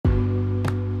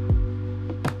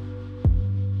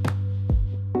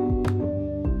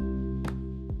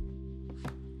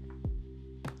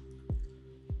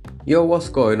Yo, what's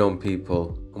going on,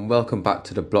 people? And welcome back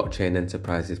to the Blockchain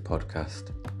Enterprises podcast.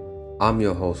 I'm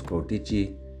your host,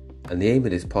 Digi, and the aim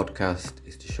of this podcast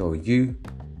is to show you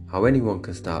how anyone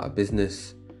can start a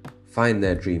business, find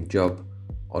their dream job,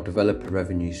 or develop a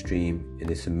revenue stream in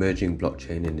this emerging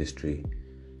blockchain industry.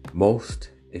 Most,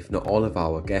 if not all of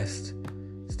our guests,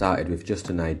 started with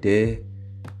just an idea,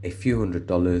 a few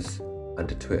 $100s,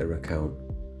 and a Twitter account.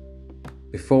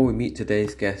 Before we meet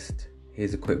today's guest,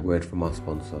 here's a quick word from our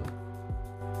sponsor.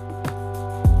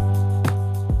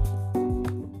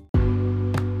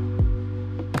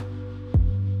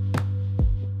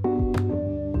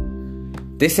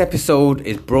 This episode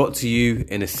is brought to you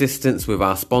in assistance with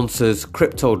our sponsors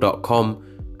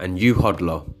Crypto.com and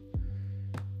YouHodler.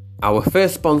 Our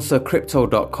first sponsor,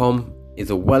 Crypto.com,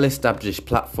 is a well-established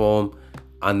platform,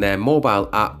 and their mobile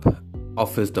app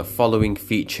offers the following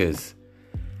features: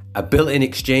 a built-in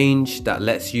exchange that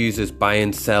lets users buy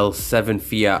and sell 7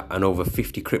 fiat and over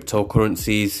 50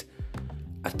 cryptocurrencies,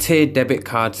 a tiered debit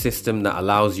card system that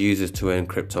allows users to earn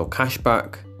crypto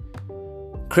cashback,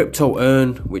 Crypto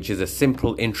Earn, which is a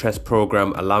simple interest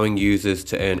program allowing users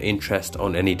to earn interest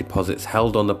on any deposits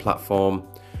held on the platform,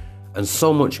 and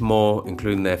so much more,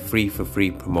 including their free for free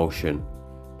promotion.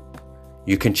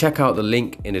 You can check out the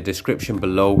link in the description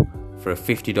below for a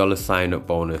 $50 sign-up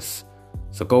bonus.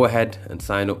 So go ahead and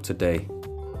sign up today.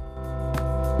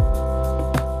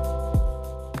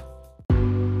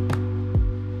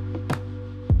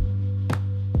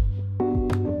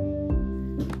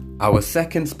 Our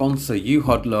second sponsor,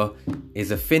 YouHodler, is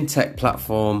a fintech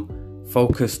platform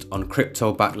focused on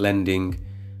crypto-backed lending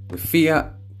with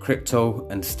fiat, crypto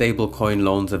and stablecoin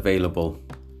loans available.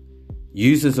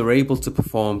 Users are able to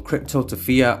perform crypto to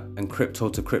fiat and crypto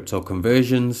to crypto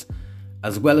conversions,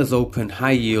 as well as open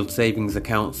high-yield savings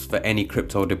accounts for any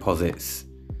crypto deposits.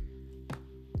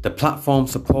 The platform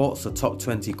supports the top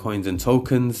 20 coins and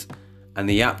tokens, and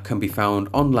the app can be found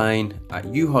online at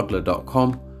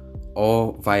youhodler.com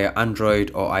or via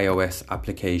Android or iOS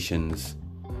applications.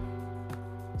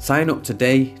 Sign up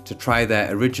today to try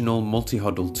their original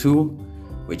multi-hodl tool,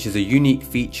 which is a unique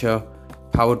feature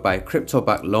powered by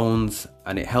crypto-backed loans,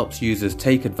 and it helps users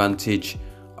take advantage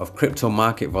of crypto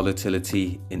market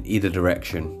volatility in either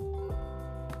direction.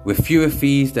 With fewer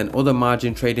fees than other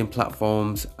margin trading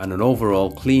platforms and an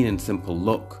overall clean and simple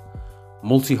look,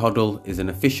 multi-hodl is an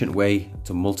efficient way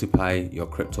to multiply your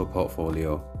crypto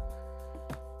portfolio.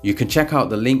 You can check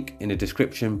out the link in the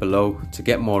description below to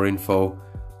get more info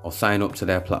or sign up to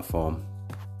their platform.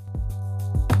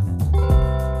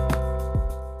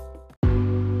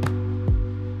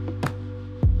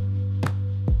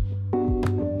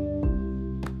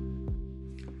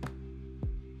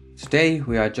 Today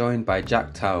we are joined by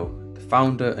Jack Tao, the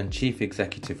founder and chief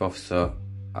executive officer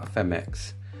at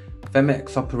Phemex.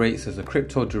 Phemex operates as a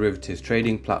crypto derivatives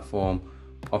trading platform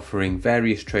offering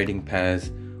various trading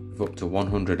pairs with up to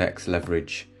 100x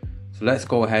leverage. So let's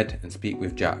go ahead and speak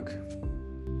with Jack.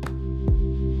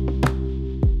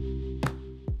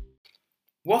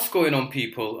 What's going on,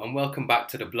 people, and welcome back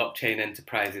to the Blockchain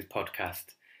Enterprises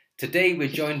podcast. Today we're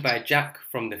joined by Jack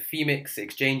from the Phemex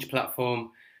exchange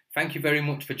platform. Thank you very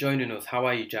much for joining us. How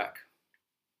are you, Jack?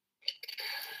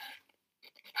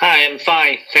 Hi, I'm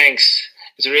fine, thanks.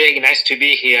 It's really nice to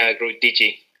be here,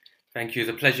 Digi. Thank you. It's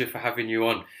a pleasure for having you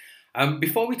on.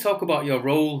 Before we talk about your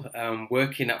role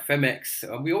working at Phemex,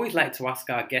 we always like to ask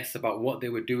our guests about what they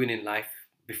were doing in life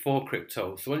before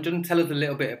crypto. So why don't you tell us a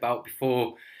little bit about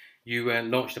before you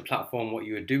launched the platform, what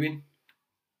you were doing?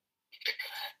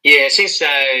 Yeah, since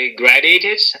I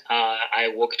graduated,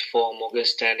 I worked for Morgan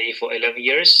Stanley for 11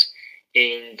 years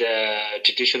in the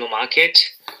traditional market,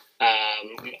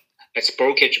 it's a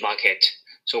brokerage market.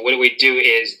 So what we do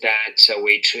is that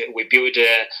we build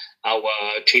our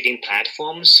trading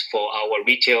platforms for our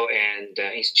retail and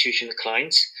institutional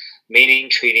clients, mainly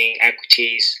trading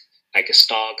equities like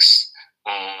stocks,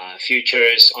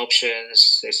 futures,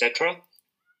 options, etc.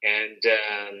 And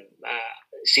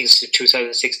since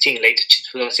 2016, late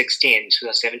 2016,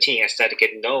 2017, I started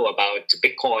getting to know about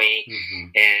Bitcoin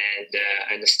and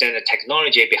understand the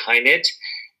technology behind it,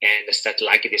 and I started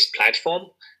liking this platform.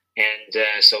 And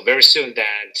so very soon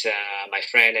that my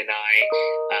friend and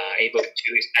I able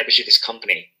to establish this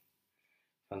company.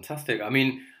 Fantastic. I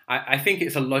mean, I think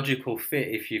it's a logical fit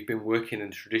if you've been working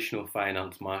in traditional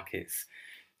finance markets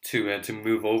to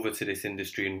move over to this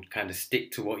industry and kind of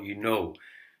stick to what you know,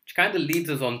 which kind of leads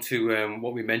us on to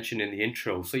what we mentioned in the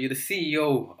intro. So you're the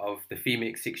CEO of the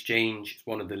Phemex Exchange. It's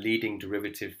one of the leading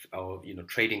derivative or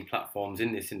trading platforms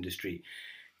in this industry.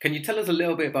 Can you tell us a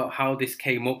little bit about how this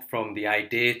came up from the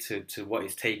idea to what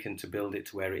it's taken to build it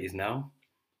to where it is now?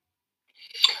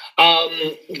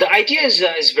 The idea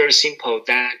is very simple.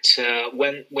 That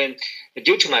when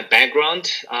due to my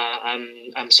background,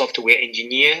 I'm software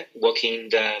engineer working in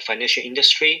the financial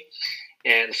industry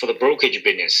and for the brokerage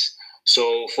business.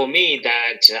 So for me,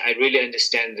 that I really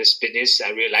understand this business. I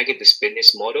really like this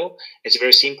business model. It's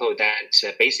very simple.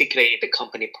 That basically the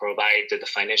company provide the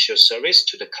financial service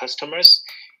to the customers,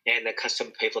 and the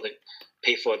customer pay for the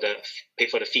pay for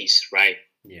the fees, right?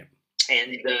 Yeah.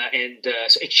 And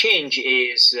so exchange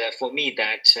is for me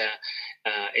that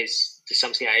is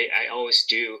something I always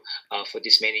do for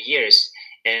this many years.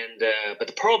 And but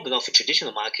the problem of a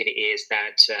traditional market is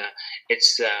that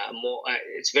it's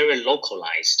very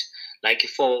localized. Like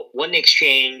for one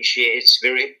exchange, it's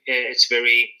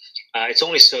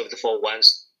only served for one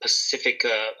specific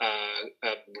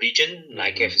region.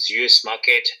 Like if it's U.S.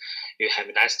 market, you have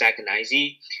Nasdaq and IZ,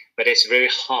 but it's very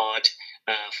hard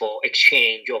for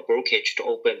exchange or brokerage to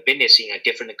open business in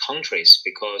different countries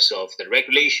because of the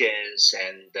regulations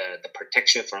and the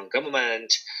protection from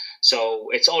government. So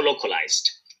it's all localized.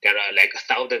 There are like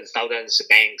thousands of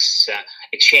banks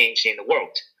exchange in the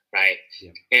world, right?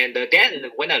 Yeah. And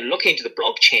then when I look into the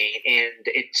blockchain, and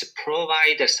it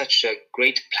provides such a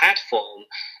great platform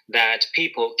that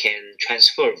people can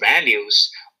transfer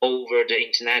values over the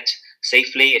internet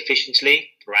safely,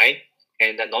 efficiently, right?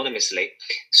 And anonymously.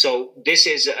 So this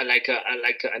is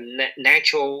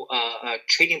natural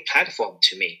trading platform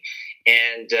to me.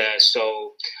 And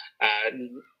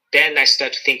then I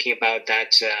start thinking about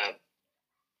that.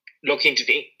 Look into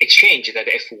the exchange, that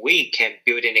if we can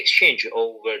build an exchange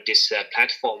over this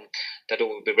platform, that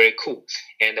will be very cool.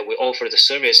 And we offer the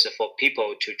service for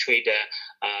people to trade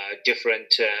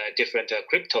different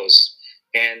cryptos,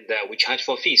 and we charge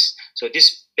for fees. So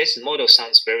this business model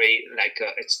sounds very like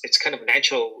it's kind of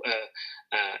natural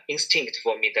instinct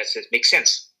for me. That it makes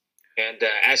sense. And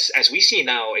as we see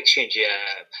now, exchange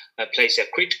plays a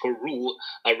critical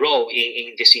role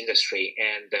in this industry,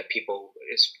 and people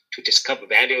is to discover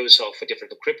values of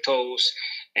different cryptos,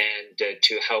 and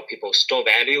to help people store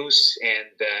values,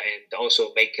 and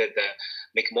also make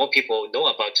more people know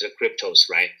about the cryptos,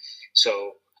 right?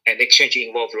 So, and exchange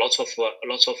involve lots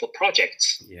of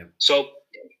projects. Yeah.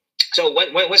 So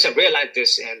once I realized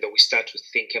this, and we start to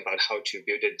think about how to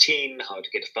build a team, how to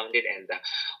get funded, and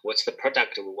what's the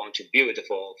product we want to build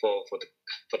for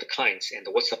the clients, and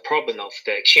what's the problem of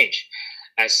the exchange.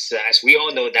 As we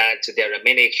all know that there are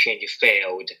many exchanges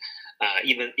failed,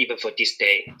 even for these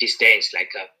days,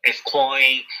 like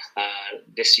Fcoin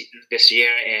this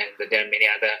year, and there are many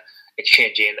other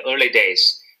exchanges in the early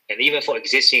days. And even for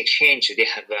existing exchange, they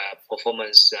have a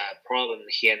performance problem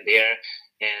here and there,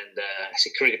 and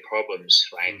security problems,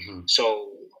 right? Mm-hmm.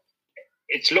 So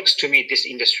it looks to me this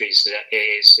industry is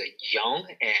young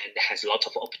and has a lot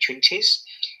of opportunities.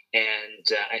 And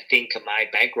I think my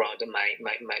background,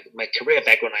 my career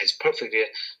background is perfect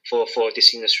for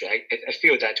this industry. I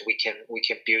feel that we can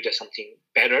build something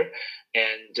better,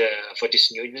 and for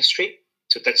this new industry.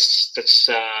 So that's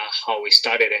how we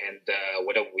started, and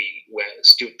what we're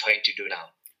still trying to do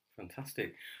now.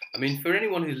 Fantastic. I mean, for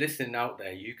anyone who's listening out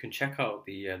there, you can check out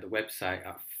the website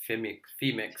at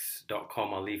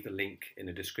Phemex.com. I'll leave the link in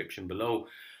the description below.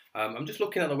 I'm just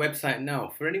looking at the website now.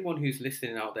 For anyone who's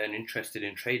listening out there and interested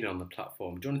in trading on the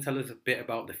platform, do you want to tell us a bit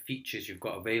about the features you've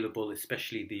got available,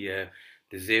 especially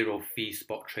the zero fee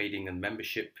spot trading and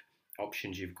membership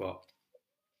options you've got?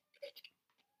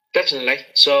 Definitely.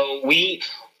 So we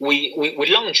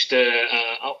launched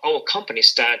our company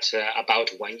start about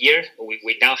 1 year.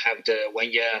 We now have the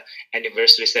 1 year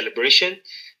anniversary celebration.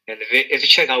 And if you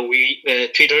check out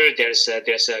Twitter,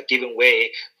 there's a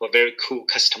giveaway for very cool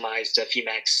customized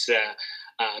Phemex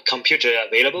computer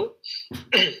available.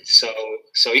 so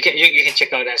you can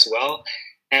check out as well.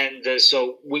 And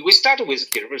so we started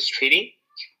with derivatives trading,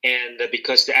 and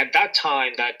because at that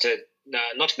time that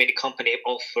not many company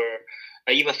offer.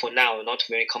 Even for now, not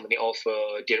many company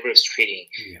offer derivatives trading,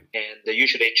 Yeah. and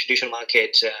usually traditional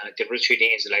market derivatives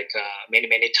trading is like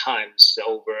many times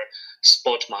over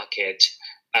spot market.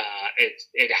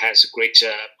 It has great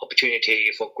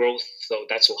opportunity for growth, so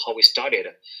that's how we started.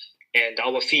 And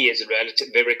our fee is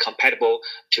very compatible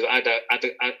to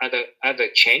other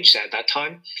exchanges at that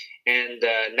time. And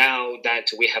now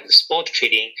that we have the spot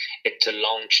trading, it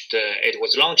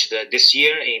was launched this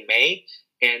year in May,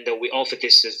 and we offer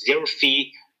this zero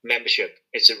fee membership.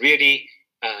 It's really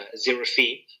zero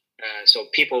fee, so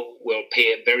people will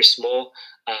pay a very small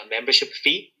membership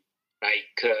fee,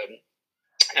 like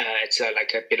it's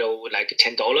like below like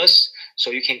 $10,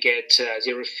 so you can get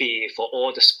zero fee for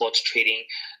all the spot trading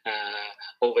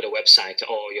over the website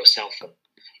or your cell phone.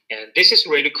 And this is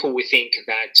really cool. We think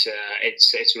that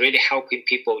it's really helping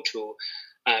people to.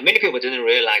 Many people didn't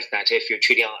realize that if you're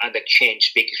trading on an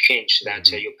exchange, big exchange, that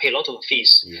you pay a lot of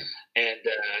fees, and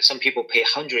some people pay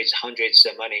hundreds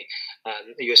of money,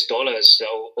 US dollars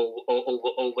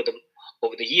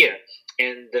over the year.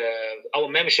 And our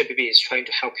membership is trying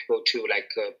to help people to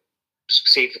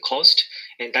save the cost,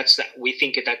 and we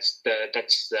think that's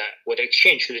what the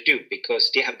exchange should do,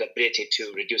 because they have the ability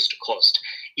to reduce the cost.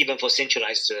 Even for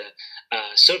centralized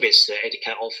service, it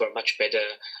can offer much better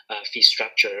fee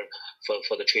structure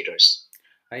for the traders.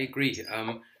 I agree.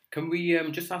 Can we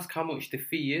just ask how much the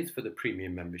fee is for the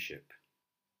premium membership?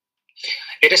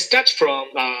 It starts from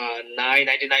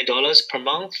 $9.99 per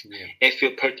month. If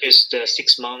you purchase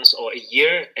 6 months or a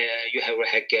year, you will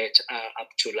get up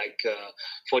to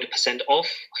 40% off,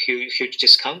 huge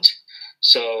discount.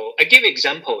 So I give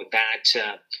example that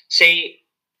say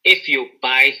if you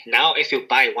buy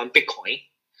one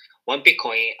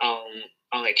Bitcoin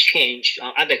on exchange,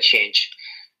 on other exchange,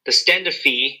 the standard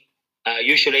fee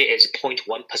usually is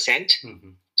 0.1%.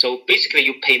 So basically,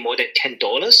 you pay more than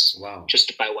 $10 just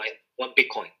to buy one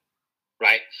Bitcoin,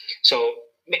 right? So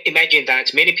imagine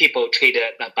that many people trade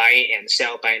buy and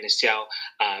sell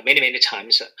many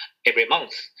times every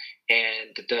month,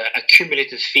 and the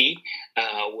accumulated fee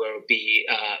will be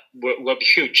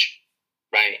huge,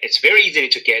 right? It's very easy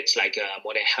to get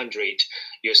more than $100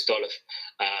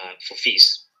 for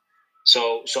fees.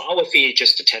 So our fee is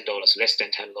just $10, less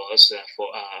than $10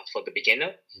 for the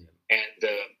beginner, and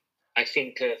I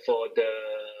think for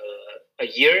a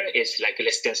year it's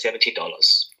less than $70.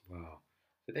 Wow!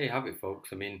 So there you have it,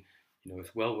 folks. I mean,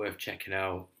 it's well worth checking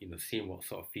out. Seeing what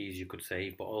sort of fees you could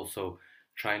save, but also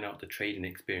trying out the trading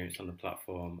experience on the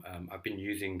platform. I've been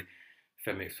using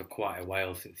Phemex for quite a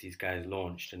while since these guys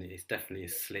launched, and it's definitely a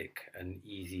slick and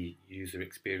easy user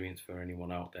experience for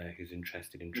anyone out there who's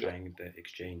interested in trying the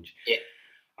exchange.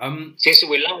 Since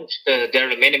we launched, there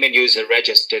are many users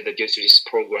registered due to this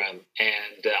program,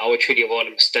 and our trading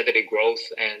volume steadily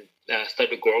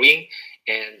started growing,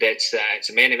 and that's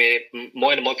many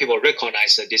more and more people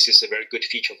recognize that this is a very good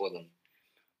feature for them.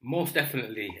 Most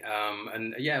definitely.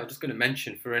 And I was just going to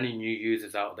mention, for any new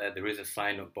users out there is a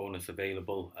sign-up bonus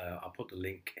available. I'll put the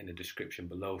link in the description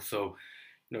below. So,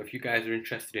 if you guys are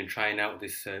interested in trying out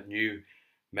this new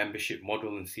membership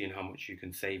model and seeing how much you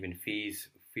can save in fees,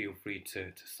 feel free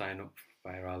to sign up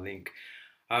via our link.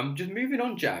 Just moving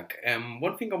on, Jack.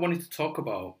 One thing I wanted to talk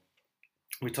about,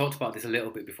 we talked about this a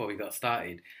little bit before we got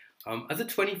started. As a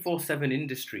 24/7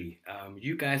 industry,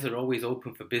 you guys are always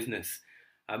open for business.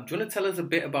 Do you want to tell us a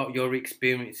bit about your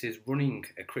experiences running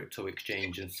a crypto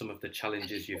exchange and some of the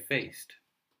challenges you faced?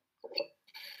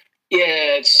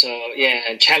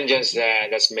 And challenges.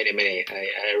 That's many.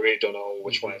 I really don't know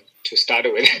which one to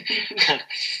start with.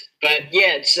 But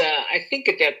I think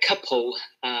there are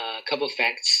a couple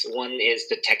facts. One is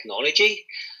the technology.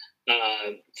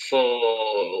 I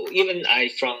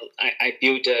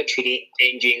built trading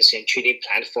engines and trading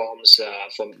platforms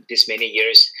for this many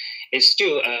years. It's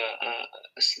still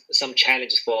some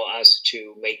challenges for us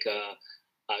to make a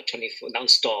 24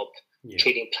 non-stop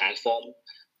trading platform,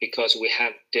 because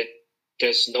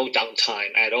there's no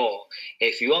downtime at all.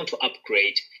 If you want to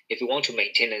upgrade, if you want to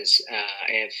maintenance,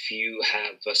 if you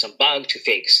have some bug to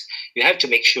fix, you have to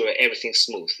make sure everything's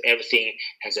smooth, everything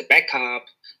has a backup,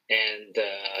 and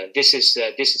this is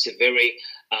a very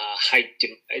high.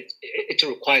 It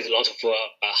requires a lot of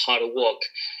hard work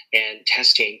and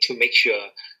testing to make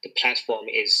sure the platform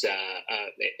is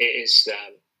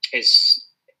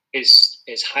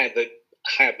high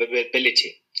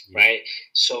availability, right?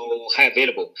 So high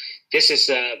available. This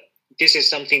is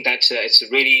something that it's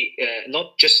really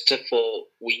not just for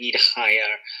we need to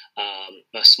hire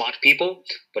smart people,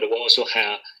 but we also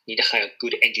need to hire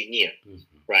good engineer,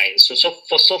 right? So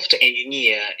for software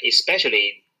engineer,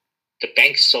 especially the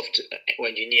bank software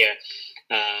engineer,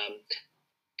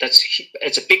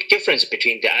 it's a big difference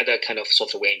between the other kind of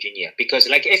software engineer, because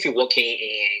if you're working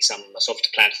in some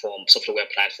software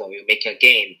platform, you make a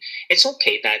game, it's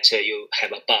okay that you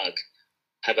have a bug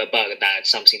that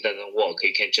something doesn't work.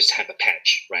 You can just have a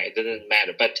patch, right? It doesn't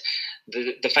matter. But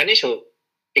the financial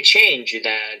exchange,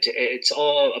 that it's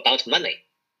all about money,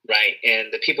 right?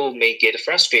 And the people may get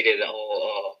frustrated,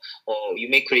 or you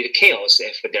may create chaos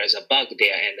if there's a bug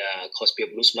there and cause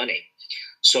people lose money.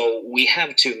 So we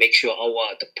have to make sure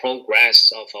the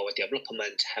progress of our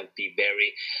development have be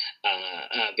very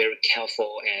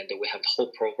careful, and we have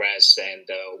whole progress and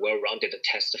well-rounded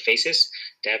test phases,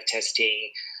 dev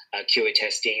testing, QA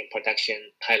testing,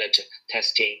 production pilot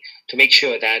testing, to make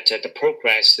sure that the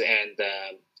progress and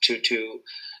to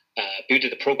build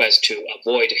the progress to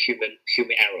avoid human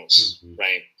errors,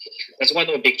 right? That's one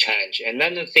of the big challenge.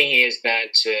 Another thing is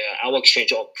that our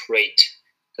exchange operate.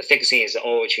 The thing is,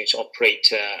 our exchange operate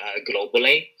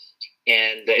globally,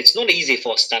 and it's not easy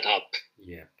for a startup.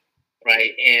 Yeah.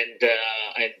 Right, and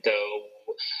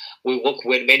we work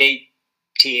with many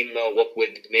team, work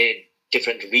with many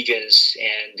different regions,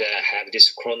 and have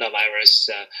this coronavirus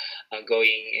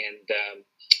going, and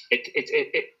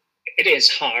it is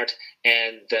hard,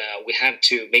 and we have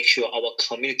to make sure our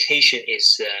communication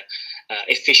is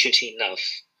efficient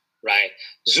enough. Right,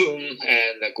 Zoom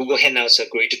and Google Hangouts are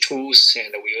great tools,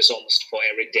 and we use almost for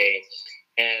every day.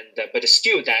 And but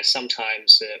still, that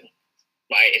sometimes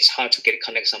right, it's hard to get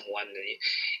connect someone,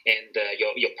 and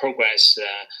your progress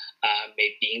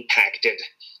may be impacted,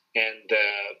 and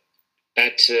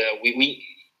that we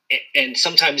and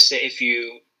sometimes if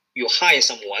you hire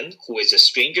someone who is a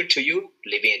stranger to you,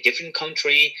 living in a different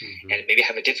country, and maybe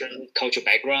have a different cultural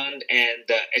background, and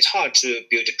it's hard to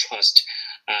build trust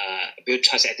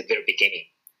at the very beginning,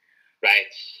 right?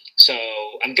 So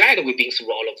I'm glad we've been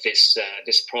through all of this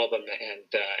problem,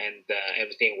 and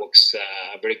everything works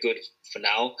very good for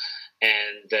now.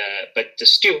 And but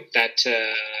still, that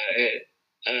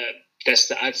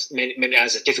there's many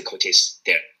other difficulties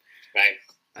there, right?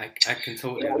 I can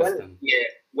totally understand. Yeah.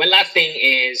 One last thing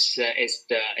is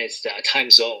the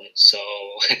time zone. So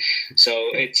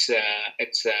it's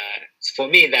for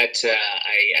me that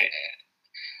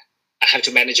I have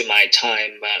to manage my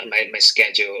time, my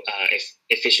schedule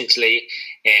efficiently,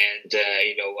 and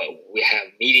we have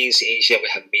meetings in Asia, we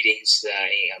have meetings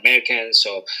in America,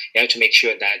 so you have to make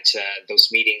sure that those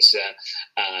meetings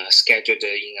scheduled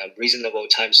in a reasonable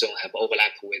time zone have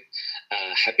overlap with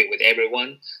happy with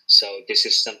everyone. So this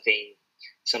is something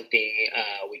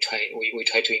we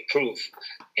try to improve,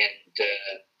 and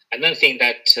another thing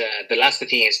that the last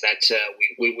thing is that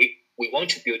we want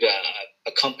to build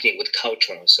a company with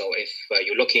culture. So if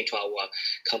you look into our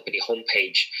company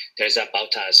homepage, there's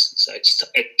about us. So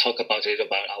it talk about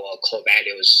our core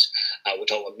values,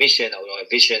 with our mission, our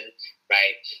vision,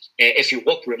 right? If you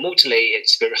work remotely,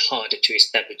 it's very hard to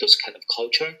establish those kind of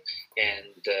culture.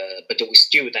 And but we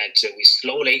still that we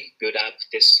slowly build up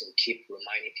this. We keep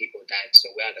reminding people that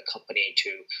we are the company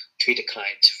to treat the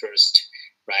client first.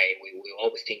 Right, we're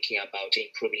always thinking about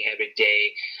improving every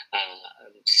day,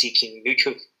 seeking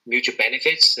mutual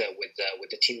benefits with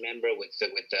the team member, with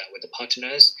the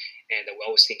partners, and we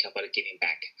always think about giving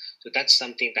back. So that's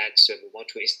something that we want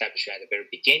to establish at the very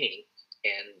beginning,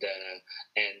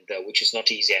 and which is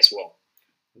not easy as well.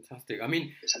 Fantastic. I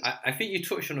mean, I think you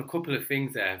touched on a couple of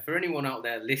things there. For anyone out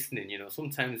there listening,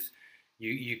 sometimes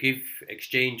you give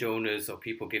exchange owners, or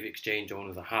people give exchange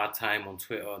owners a hard time on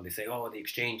Twitter, and they say, oh, the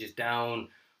exchange is down,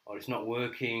 or it's not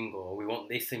working, or we want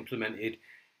this implemented.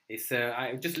 It's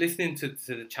I just listening to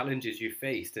the challenges you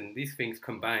faced, and these things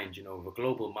combined, with a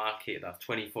global market that's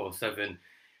 24/7.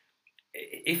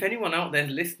 If anyone out there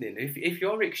listening, if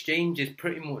your exchange is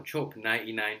pretty much up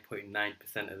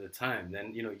 99.9% of the time,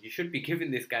 then you should be giving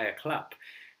this guy a clap,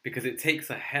 because it takes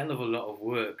a hell of a lot of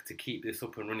work to keep this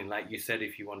up and running. Like you said,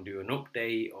 if you want to do an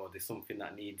update, or there's something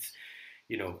that needs,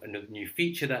 a new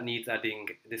feature that needs adding,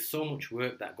 there's so much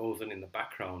work that goes on in the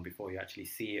background before you actually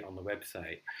see it on the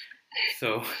website.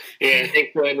 So yeah,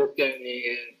 thanks for understanding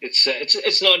me.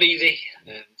 It's not easy.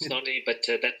 It's not easy, but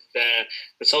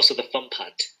that's also the fun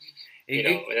part.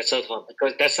 That's also fun,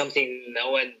 because that's something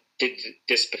no one did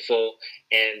this before,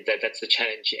 and that's the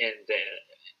challenge. And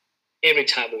every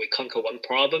time we conquer one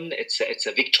problem, it's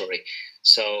a victory.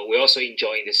 So we're also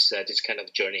enjoying this kind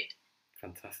of journey.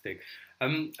 Fantastic. I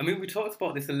mean, we talked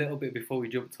about this a little bit before we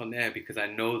jumped on air, because I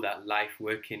know that life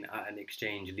working at an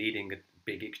exchange, leading a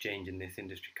big exchange in this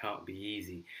industry, can't be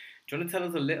easy. Do you want to tell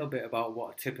us a little bit about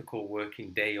what a typical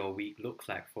working day or week looks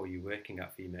like for you working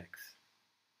at Phemex?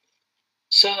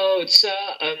 So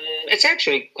it's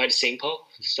actually quite simple.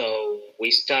 So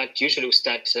we usually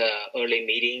start early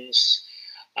meetings,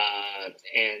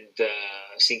 and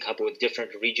sync up with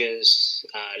different regions,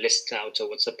 list out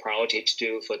what's the priority to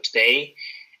do for today,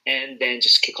 and then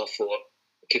just kick off to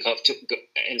go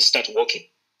and start working.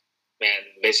 And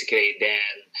basically,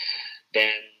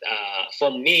 then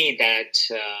for me, that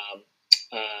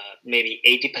maybe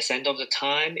 80% of the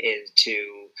time is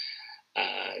to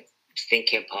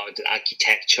thinking about the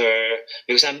architecture,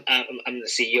 because I'm the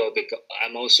CEO. Because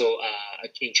I'm also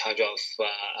in charge of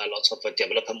lots of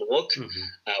development work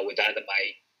with other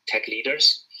my tech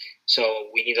leaders. So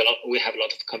we have a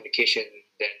lot of communication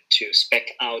then to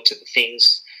spec out the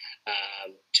things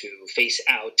to phase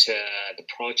out the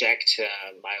project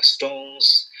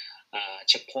milestones,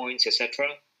 checkpoints, etc.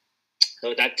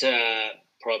 So that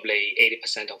probably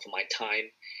 80% of my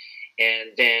time,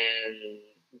 and then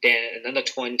another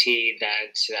 20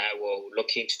 that I will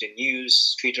look into the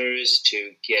news, Twitters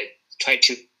to try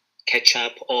to catch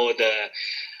up all the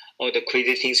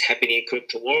crazy things happening in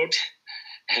crypto world.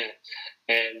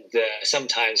 And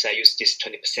sometimes I use this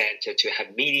 20% to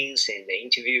have meetings and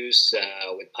interviews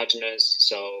with partners.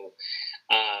 So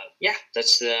yeah,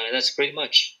 that's pretty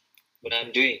much what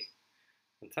I'm doing.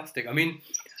 Fantastic. I mean,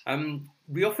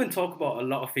 we often talk about a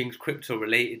lot of things crypto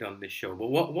related on this show, but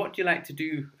what do you like to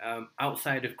do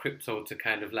outside of crypto to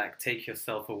kind of like take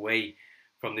yourself away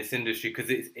from this industry?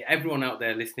 Because everyone out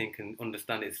there listening can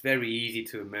understand it's very easy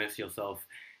to immerse yourself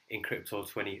in crypto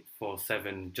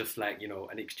 24/7, just like, you know,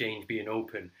 an exchange being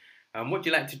open. What do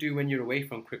you like to do when you're away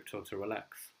from crypto to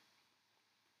relax?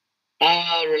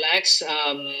 Relax.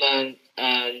 And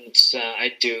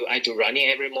I do running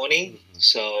every morning. Mm-hmm.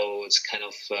 So it's kind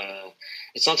of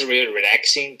it's not really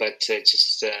relaxing, but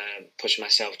just push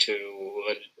myself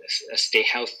to stay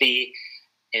healthy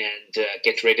and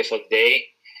get ready for the day.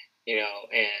 You know,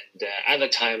 and other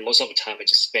time, most of the time, I'm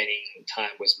just spending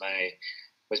time with my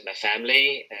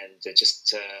family and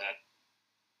just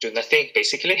do nothing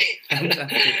basically.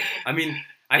 I mean,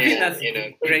 I think that's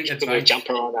great just advice. Jump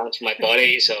around onto my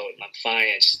body, so I'm fine.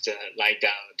 I just lie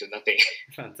down, do nothing.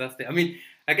 Fantastic. I mean,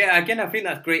 again, I think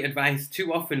that's great advice.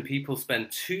 Too often, people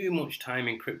spend too much time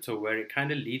in crypto, where it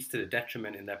kind of leads to the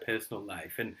detriment in their personal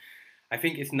life. And I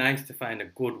think it's nice to find a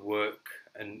good work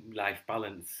and life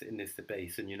balance in this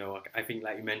space. And you know, I think,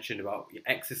 like you mentioned about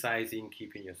exercising,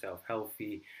 keeping yourself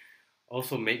healthy,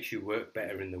 also makes you work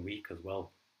better in the week as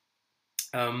well.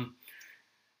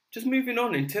 Just moving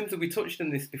on, in terms of, we touched on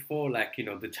this before, like, you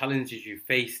know, the challenges you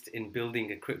faced in building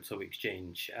a crypto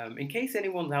exchange. In case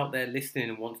anyone's out there listening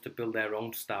and wants to build their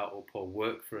own startup or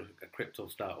work for a crypto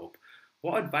startup,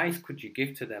 what advice could you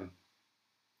give to them?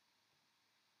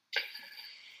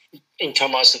 In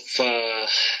terms of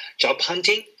job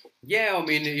hunting? Yeah, I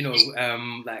mean, you know,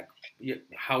 like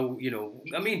how, you know,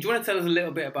 I mean, do you want to tell us a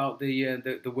little bit about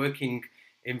the working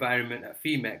environment at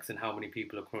Phemex and how many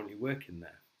people are currently working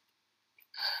there?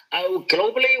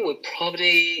 Globally, we're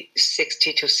probably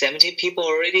 60 to 70 people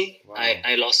already. Wow.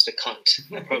 I lost the count.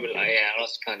 I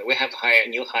lost the count. We have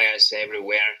new hires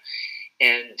everywhere.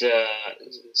 And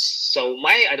so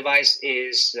my advice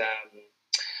is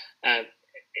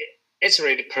it's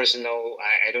really personal.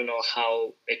 I don't know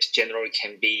how it generally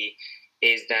can be.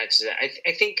 Is that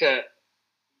I think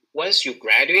once you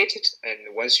graduated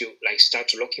and once you like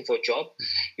start looking for a job,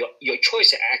 your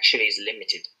choice actually is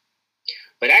limited.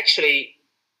 But actually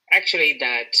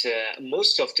that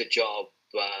most of the job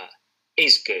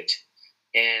is good,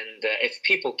 and if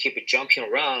people keep jumping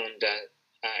around,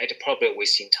 it's probably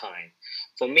wasting time.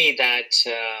 For me, that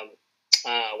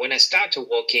when I started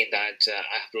working, that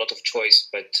I have a lot of choice,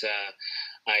 but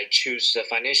I choose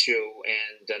financial,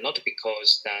 and not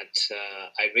because that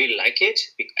I really like it.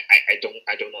 I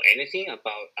don't know anything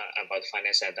about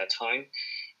finance at that time,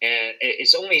 and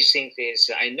it's only thing is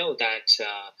I know that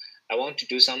I want to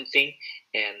do something,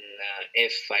 and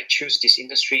if I choose this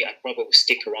industry, I probably will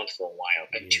stick around for a while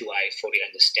until I fully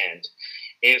understand.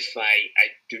 If I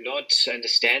do not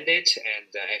understand it,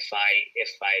 and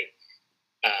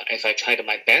if I tried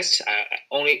my best,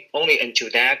 only until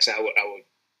that I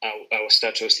will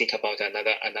start to think about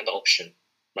another option,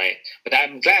 right? But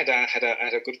I'm glad I had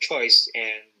a good choice,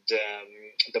 and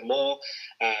the more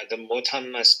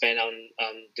time I spend on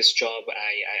this job,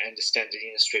 I understand the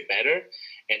industry better,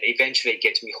 and eventually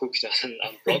get me hooked on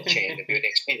blockchain, building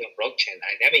exchange on blockchain.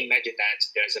 I never imagined that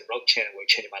there's a blockchain that will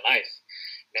change my life.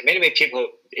 Now, many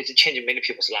people, it's changing many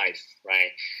people's life,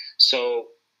 right? So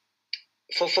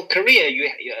for career,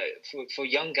 for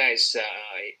young guys,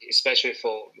 especially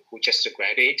for who just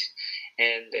graduate,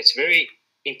 and it's very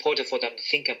important for them to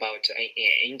think about an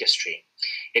industry.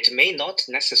 It may not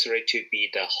necessarily to be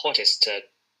the hottest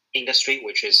industry,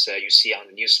 which is you see on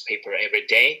the newspaper every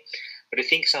day, but I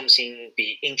think something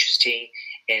be interesting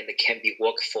and can be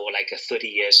work for like 30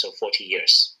 years or 40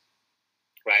 years,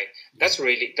 right? That's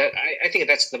really that. I think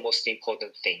that's the most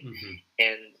important thing,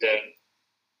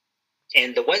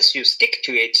 and once you stick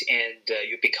to it and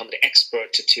you become the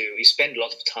expert, you spend a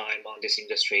lot of time on this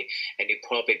industry, and you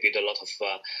probably build a lot of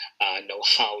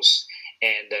know-hows,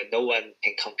 and no one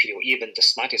can compete. Even the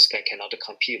smartest guy cannot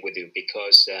compete with you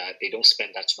because they don't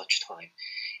spend that much time,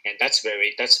 and that's the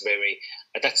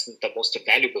most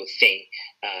valuable thing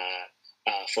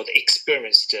for the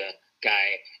experienced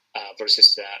guy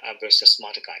versus a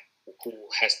smart guy who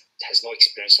has no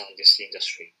experience on this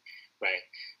industry. right?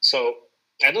 So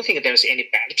I don't think there's any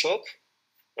bad job,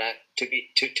 right? To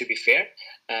be fair,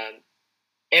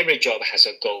 every job has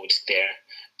a gold there,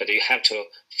 but you have to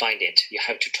find it. You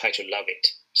have to try to love it.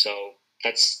 So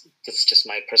that's just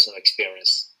my personal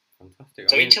experience. Fantastic.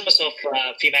 So in terms of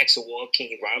Phemex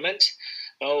working environment,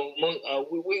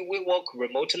 we work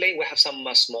remotely. We have some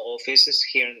small offices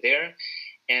here and there,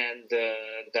 and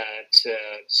that's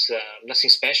nothing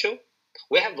special.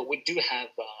 We do have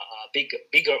a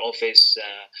bigger office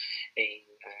in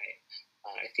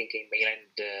I think in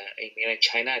mainland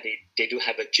China. They do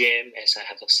have a gym, and I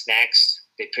have snacks.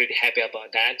 They're pretty happy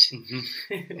about that.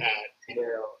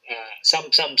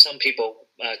 Some people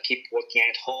keep working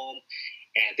at home,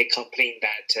 and they complain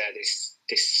that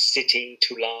they sitting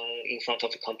too long in front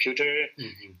of the computer,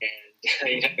 and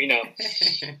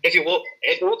if you work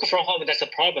from home, that's a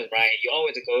problem, right? You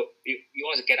always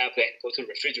get up and go to the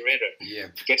refrigerator,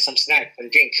 to get some snack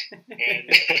and drink, and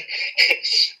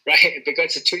right,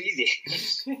 because it's too easy,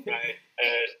 right?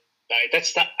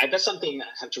 That's something I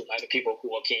have to remind people who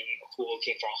working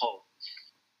from home.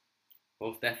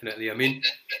 Most definitely. I mean,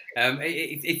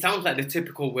 it sounds like the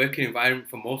typical working environment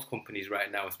for most companies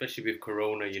right now, especially with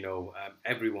Corona.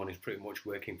 Everyone is pretty much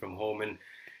working from home, and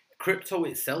crypto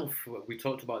itself. We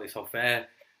talked about this off air.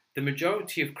 The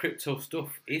majority of crypto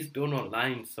stuff is done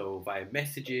online, so via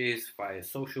messages, via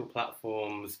social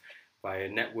platforms, via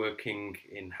networking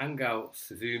in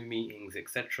Hangouts, Zoom meetings,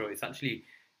 etc. It's actually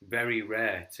very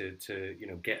rare to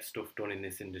get stuff done in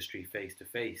this industry face to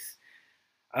face.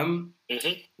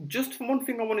 Just one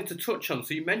thing I wanted to touch on.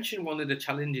 So you mentioned one of the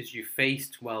challenges you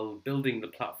faced while building the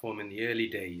platform in the early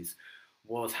days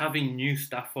was having new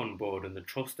staff on board and the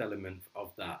trust element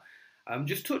of that.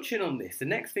 Just touching on this, the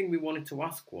next thing we wanted to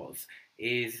ask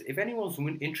is if anyone's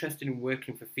interested in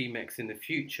working for Phemex in the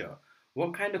future,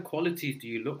 what kind of qualities do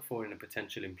you look for in a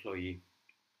potential employee?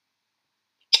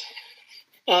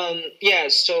 Yeah,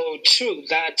 so true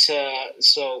that.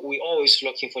 So we're always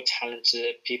looking for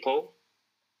talented people,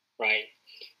 right?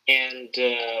 And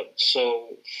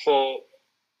so for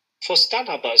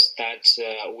startups that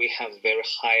we have very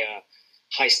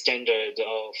high standard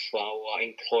of our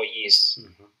employees,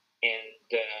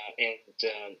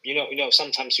 and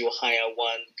sometimes you hire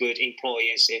one good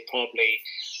employee, it probably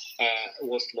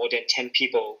worth more than 10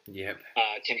 people. 10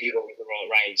 people in the role,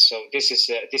 right? So this is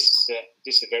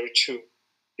very true.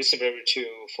 This is very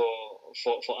true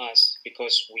for us,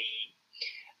 because we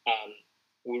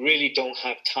really don't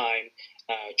have time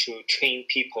to train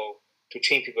people to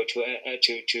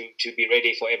to be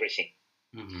ready for everything.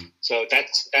 So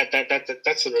that's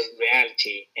the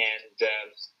reality,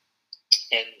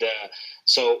 and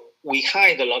so we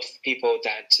hired a lot of people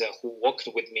that who worked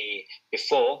with me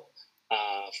before.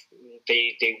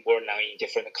 They were now in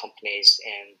different companies,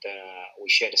 and we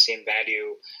share the same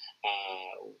value.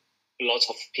 Lots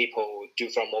of people do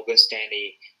from Morgan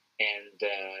Stanley, and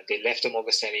they left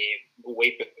Morgan Stanley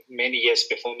many years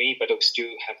before me, but we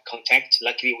still have contact.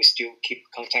 Luckily, we still keep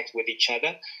contact with each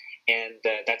other, and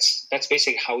that's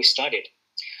basically how we started.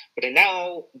 But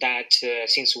now that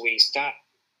since we start,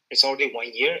 it's already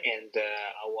 1 year, and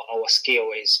our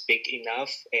scale is big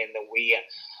enough, and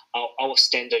our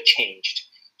standard changed.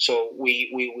 So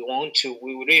we want to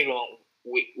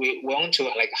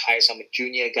like hire some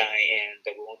junior guy, and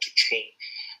we want to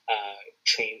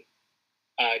train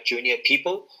junior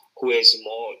people who is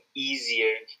more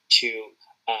easier to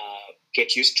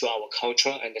get used to our culture,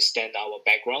 understand our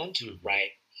background,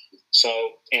 right?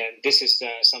 So, and this is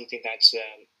something that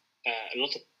a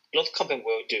lot of companies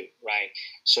will do, right?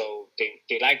 So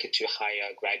they like to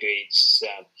hire graduates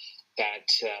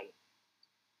that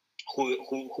who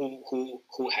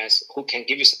can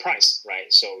give you surprise, right?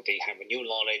 So they have a new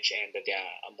knowledge, and they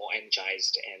are more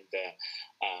energized, and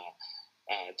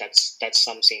that's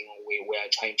something we are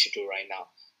trying to do right now,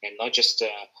 and not just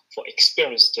for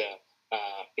experienced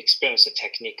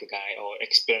technical guy or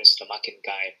experienced marketing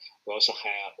guy. We also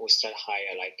start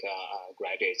hire like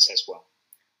graduates as well.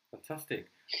 Fantastic.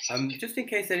 Just in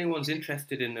case anyone's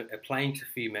interested in applying to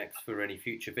Phemex for any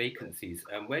future vacancies,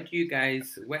 where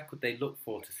could they look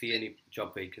for to see any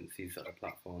job vacancies at the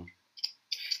platform?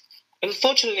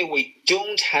 Unfortunately, we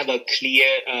don't have a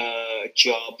clear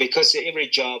job, because every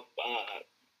job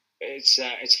it's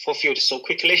fulfilled so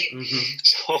quickly.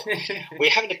 So we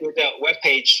haven't built a web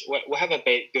page. We haven't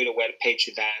built a web page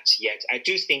that yet. I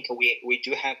do think we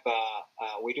do have a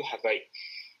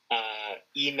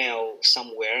email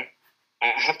somewhere.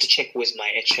 I have to check with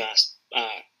my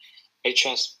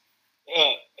HR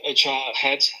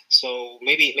head. So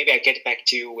maybe I get back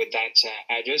to you with that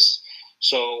address.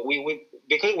 So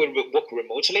because we work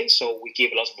remotely, so we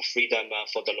give a lot of freedom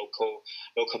for the local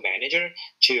manager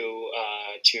to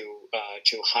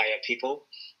hire people,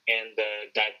 and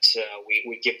that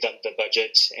we give them the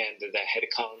budget and the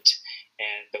headcount,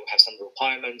 and we have some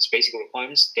requirements, basic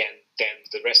requirements. Then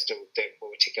the rest will take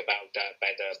about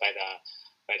by the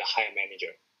hire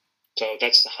manager. So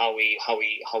that's how we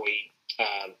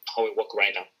work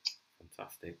right now.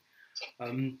 Fantastic.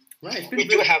 Right, we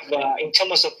do have in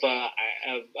terms of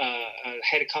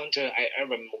headcount. I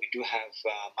remember we do have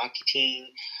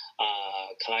marketing,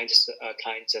 client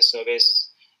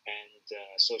service, and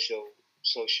social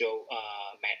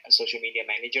media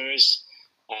managers,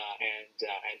 and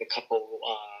a couple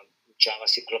Java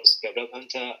C++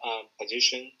 development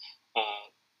position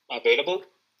available.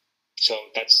 So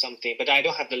that's something, but I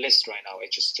don't have the list right now.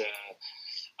 It just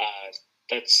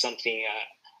that's something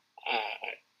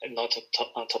not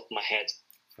on top of my head.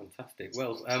 Fantastic.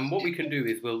 Well, what we can do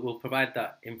is we'll provide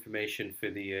that information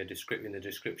for the in the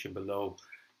description below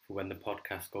for when the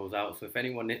podcast goes out. So if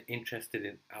anyone interested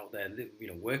in out there,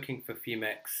 working for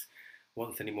Phemex,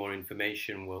 wants any more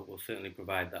information, we'll certainly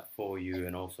provide that for you,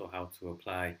 and also how to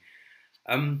apply.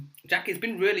 Jack, it's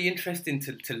been really interesting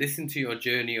to listen to your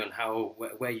journey on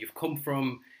where you've come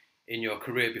from in your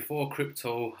career before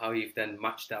crypto, how you've then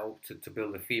matched that up to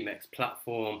build a Phemex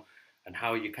platform, and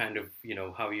how you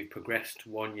how you've progressed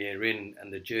 1 year in,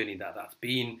 and the journey that's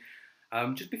been.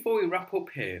 Just before we wrap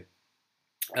up here,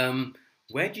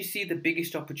 where do you see the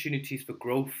biggest opportunities for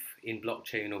growth in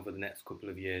blockchain over the next couple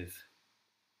of years?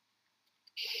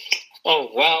 Oh,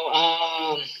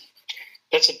 well,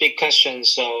 that's a big question.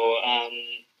 So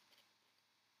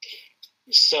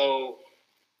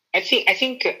I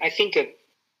think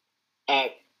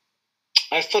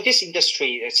for this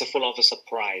industry, it's full of a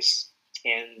surprise,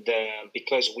 and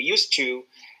because we used to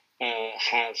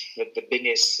have the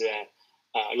business,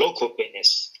 local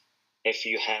business. If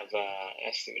you have,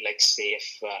 if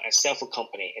a cell phone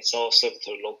company, it's all served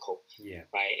through local,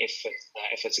 right? If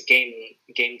it's a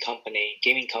gaming company,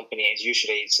 it's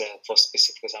usually for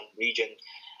specific some region,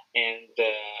 and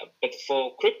but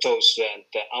for cryptos,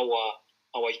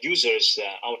 our users,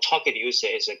 our target user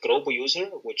is a global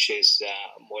user, which is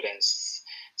more than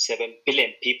 7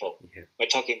 billion people. Yeah. We're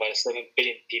talking about 7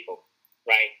 billion people,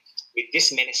 right? With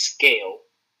this many scale,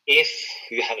 if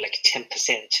you have like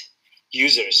 10%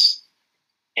 users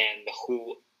and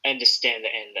who understand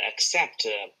and accept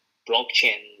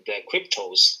blockchain, the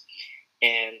cryptos,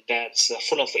 and that's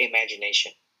full of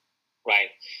imagination,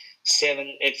 right?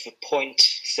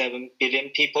 7.7 billion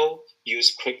people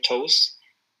use cryptos,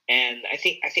 and I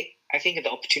think the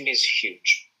opportunity is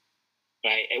huge,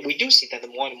 right? And we do see that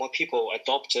more and more people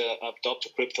adopt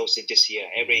cryptos in this year.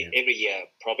 Every year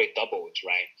probably doubled,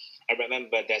 right? I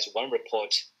remember there's one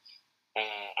report.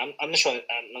 I'm not sure.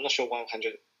 I'm not sure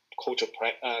 100 quoted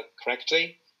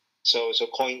correctly. So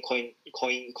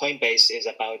Coinbase is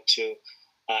about to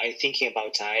thinking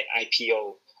about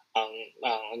IPO on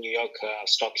New York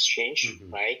Stock Exchange,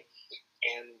 right?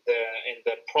 And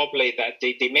probably that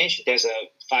they mentioned there's a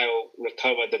file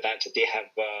recovered that they have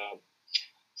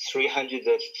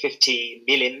 350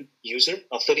 million user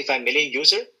or 35 million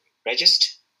user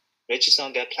registered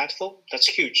on their platform. That's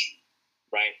huge,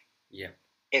 right? Yeah.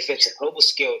 If it's a global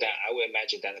scale, then I would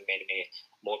imagine that many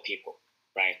more people,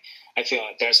 right? I feel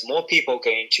there's more people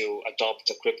going to adopt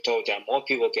the crypto. There are more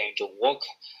people going to work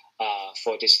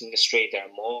for this industry. There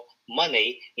are more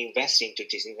money investing into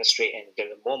this industry, and there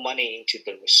are more money into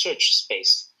the research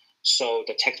space. So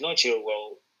the technology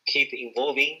will keep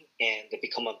evolving and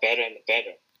become better and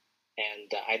better.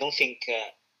 And I don't think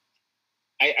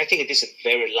I think this is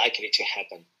very likely to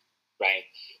happen, right?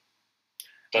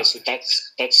 That's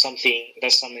something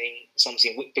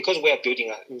because we are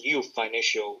building a new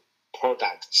financial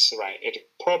products, right? It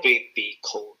probably be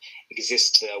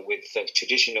coexist with the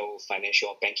traditional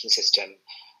financial banking system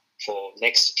for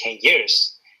next 10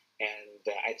 years,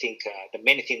 and I think the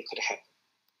many things could happen.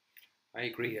 I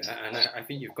agree, and I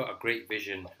think you've got a great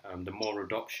vision. The more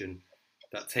adoption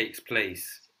that takes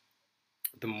place,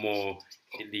 the more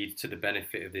it leads to the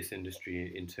benefit of this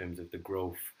industry in terms of the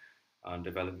growth and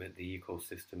development of the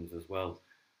ecosystems as well.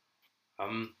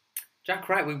 Jack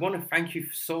Wright, we want to thank you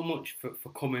so much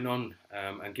for coming on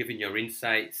and giving your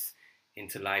insights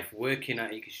into life working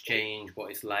at exchange, what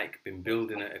it's like been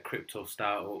building a crypto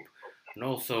startup, and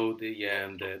also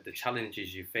the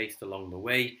challenges you faced along the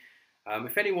way.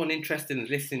 If anyone interested in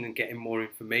listening and getting more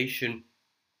information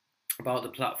about the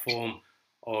platform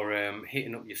or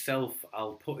hitting up yourself,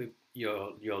 I'll put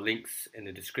your links in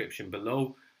the description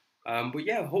below. But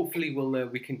yeah, hopefully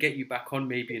we can get you back on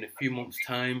maybe in a few months'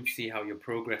 time, see how your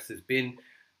progress has been,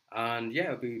 And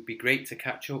yeah, it'd be great to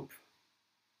catch up.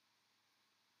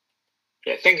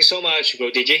 Yeah, thank you so much,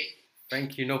 bro, DJ.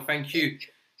 Thank you. No, thank you.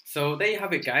 So there you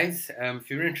have it, guys. If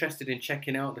you're interested in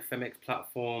checking out the Phemex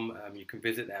platform, you can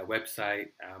visit their website.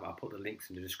 I'll put the links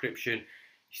in the description.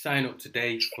 You sign up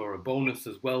today for a bonus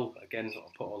as well. Again,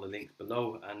 I'll put all the links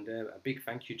below. And a big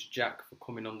thank you to Jack for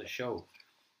coming on the show.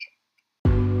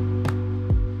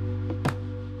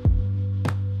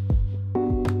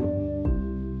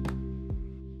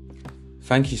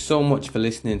 Thank you so much for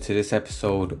listening to this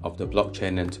episode of the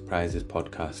Blockchain Enterprises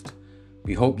podcast.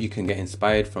 We hope you can get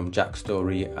inspired from Jack's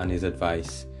story and his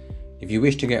advice. If you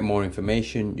wish to get more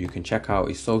information, you can check out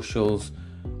his socials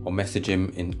or message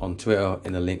him on Twitter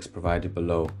in the links provided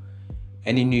below.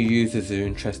 Any new users who are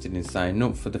interested in signing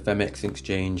up for the Phemex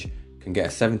exchange can get a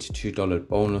 $72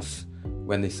 bonus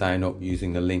when they sign up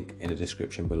using the link in the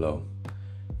description below.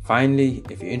 Finally,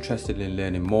 if you're interested in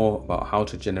learning more about how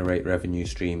to generate revenue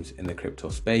streams in the crypto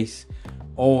space,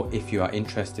 or if you are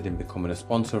interested in becoming a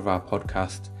sponsor of our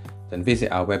podcast, then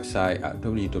visit our website at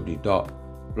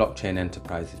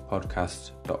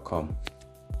www.blockchainenterprisespodcast.com.